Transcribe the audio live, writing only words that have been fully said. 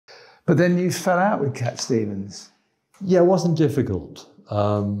But then you fell out with Cat Stevens. Yeah, it wasn't difficult.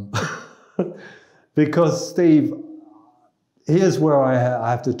 Because Steve, here's where I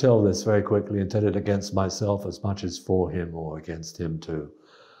have to tell this very quickly and tell it against myself as much as for him or against him too.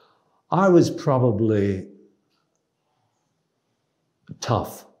 I was probably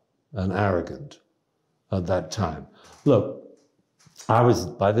tough and arrogant at that time. Look, I was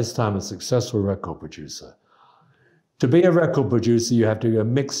by this time a successful record producer. To be a record producer, you have to be a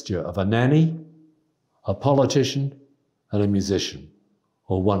mixture of a nanny, a politician, and a musician,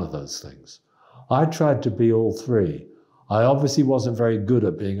 or one of those things. I tried to be all three. I obviously wasn't very good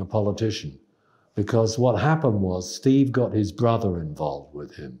at being a politician, because what happened was Steve got his brother involved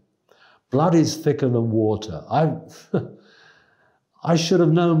with him. Blood is thicker than water. I should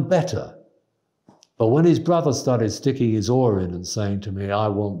have known better. But when his brother started sticking his oar in and saying to me, I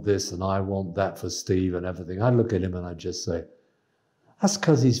want this and I want that for Steve and everything, I'd look at him and I'd just say, that's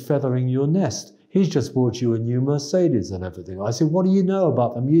because he's feathering your nest. He's just bought you a new Mercedes and everything. I said, what do you know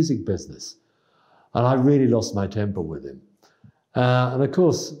about the music business? And I really lost my temper with him. And of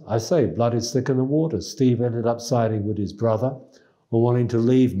course, I say, blood is thicker than water. Steve ended up siding with his brother or wanting to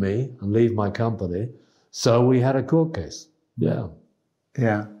leave me and leave my company. So we had a court case. Yeah.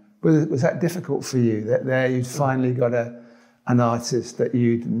 Yeah. Was that difficult for you, that there you'd finally got an artist that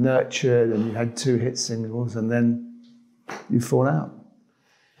you'd nurtured and you had 2 hit singles and then you fall out?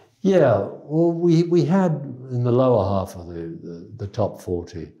 Yeah, well, we had in the lower half of the top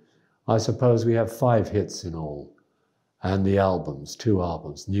 40, I suppose we have 5 hits in all. And the albums, 2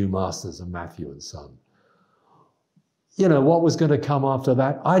 albums, New Masters and Matthew and Son. You know, what was going to come after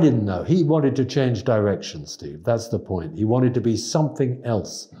that? I didn't know. He wanted to change direction, Steve. That's the point. He wanted to be something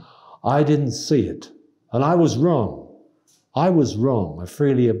else. I didn't see it. And I was wrong. I was wrong, I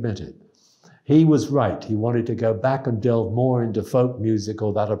freely admit it. He was right. He wanted to go back and delve more into folk music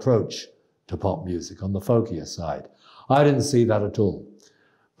or that approach to pop music on the folkier side. I didn't see that at all.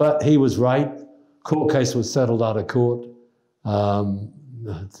 But he was right. Court case was settled out of court.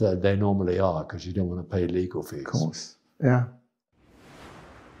 They normally are because you don't want to pay legal fees. Of course, yeah.